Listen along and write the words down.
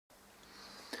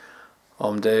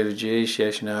I'm David G,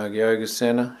 Sheshnag Yoga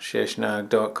Center,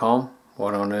 sheshnag.com.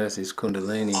 What on earth is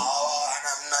Kundalini?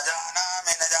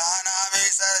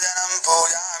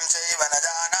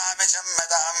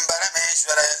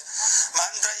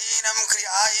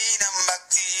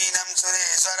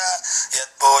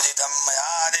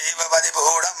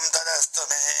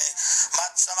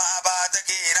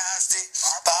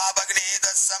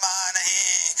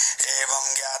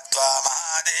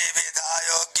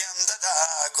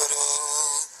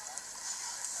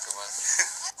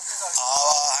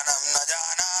 आवाहनं न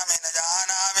जानामि न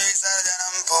जानामि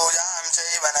सर्जनं पूजां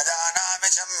चैव न जानामि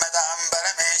क्षम्यतां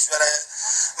परमेश्वर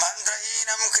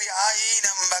मन्त्रहीनं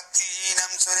क्रियाहीनं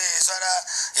भक्तिहीनं सुरेश्वर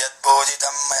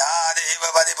यत्पूजितं मया देव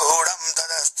परिपूर्णं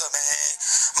तदस्तु मे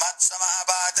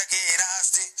मत्समापातकी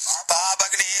नास्ति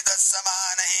पापग्नि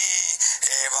तत्समानहि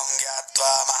एवं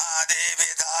ज्ञात्वा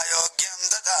महादेवेता योग्यं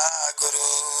तथा कुरु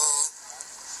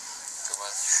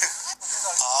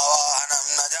आवाहनं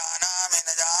न जानामि न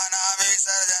जानामि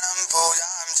सर्जनं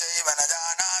पूजां चैव न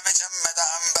जानामि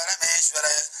क्षम्यतां परमेश्वर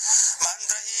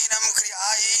मन्त्रहीनं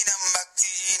क्रियाहीनं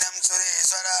भक्तिहीनं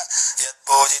सुरेश्वर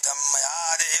यत्पूजितं मया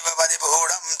देव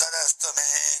परिपूर्णं तदस्तु मे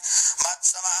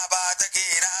मत्समापातकी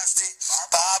नास्ति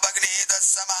पापग्नि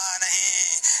तत्समानहि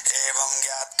एवं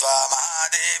ज्ञात्वा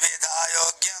महादेवेता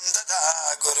योग्यं तथा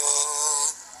कुरु.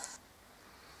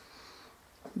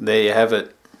 There you have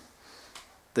it.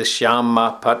 The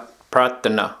kshama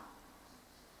prathana.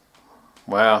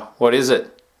 Wow, what is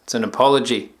it? It's an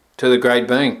apology to the Great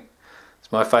Being. It's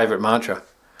my favourite mantra.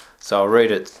 So I'll read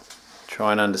it,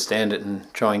 try and understand it, and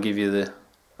try and give you the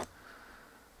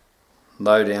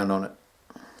lowdown on it.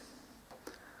 It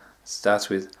starts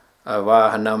with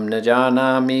Avahanam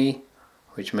najanami,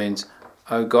 which means,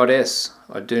 O Goddess,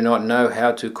 I do not know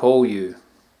how to call you.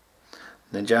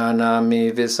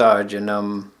 Najanami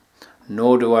visarjanam,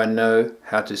 nor do I know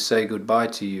how to say goodbye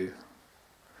to you.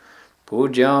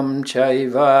 Pujam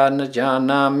chaiva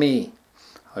najanami,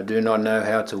 I do not know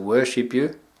how to worship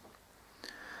you.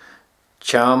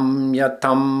 Cham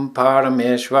yatam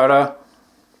parameshvara,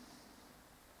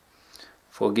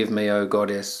 forgive me, O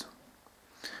Goddess.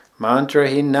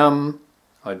 Mantrahinam,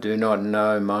 I do not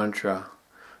know mantra.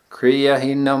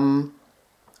 Kriyahinam,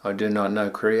 I do not know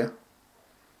kriya.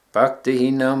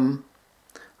 Bhaktihinam,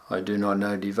 I do not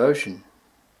know devotion.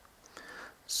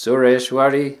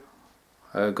 Sureshwari,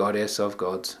 O Goddess of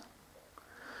Gods.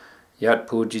 Yat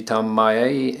pujitam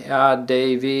maya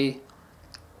devi,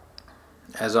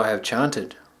 as I have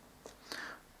chanted.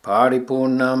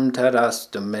 Paripurnam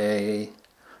tadastame,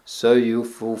 so you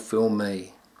fulfill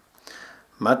me.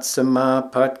 Matsama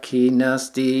patki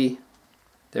nasti,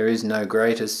 there is no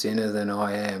greater sinner than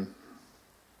I am.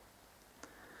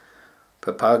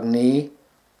 Papagni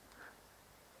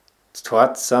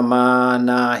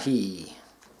Twatsamanahi,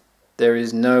 there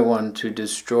is no one to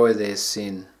destroy their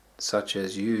sin, such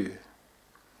as you.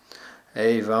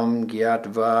 Evam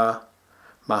Gyatva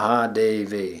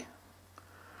Mahadevi,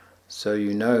 so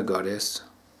you know, Goddess.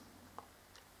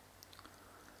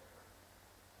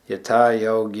 Yata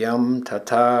Yogyam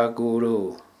Tata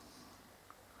Guru,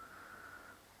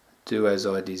 do as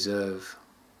I deserve.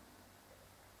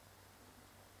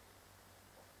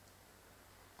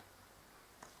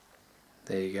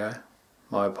 There you go.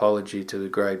 My apology to the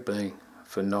Great Being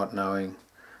for not knowing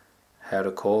how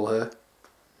to call her,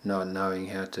 not knowing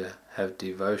how to have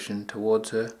devotion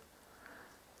towards her,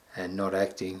 and not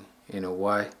acting in a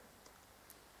way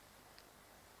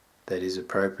that is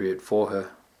appropriate for her.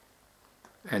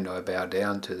 And I bow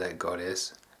down to that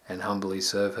Goddess and humbly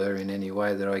serve her in any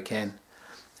way that I can,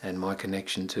 and my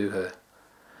connection to her.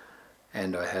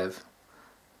 And I have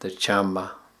the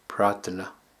kshama prathana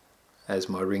as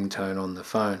my ringtone on the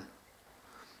phone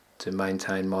to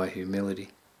maintain my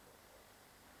humility.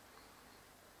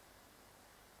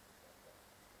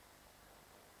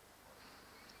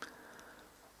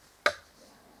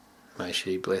 May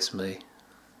she bless me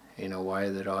in a way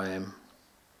that I am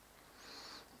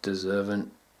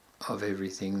deserving of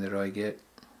everything that I get,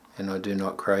 and I do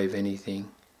not crave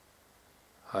anything.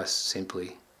 I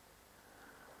simply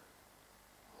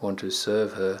want to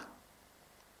serve her,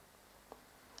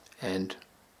 and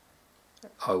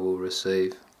I will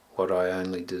receive what I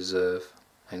only deserve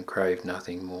and crave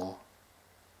nothing more.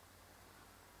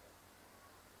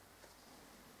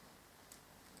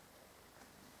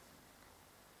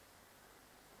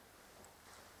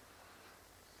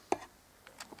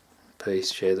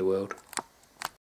 Peace, share the world.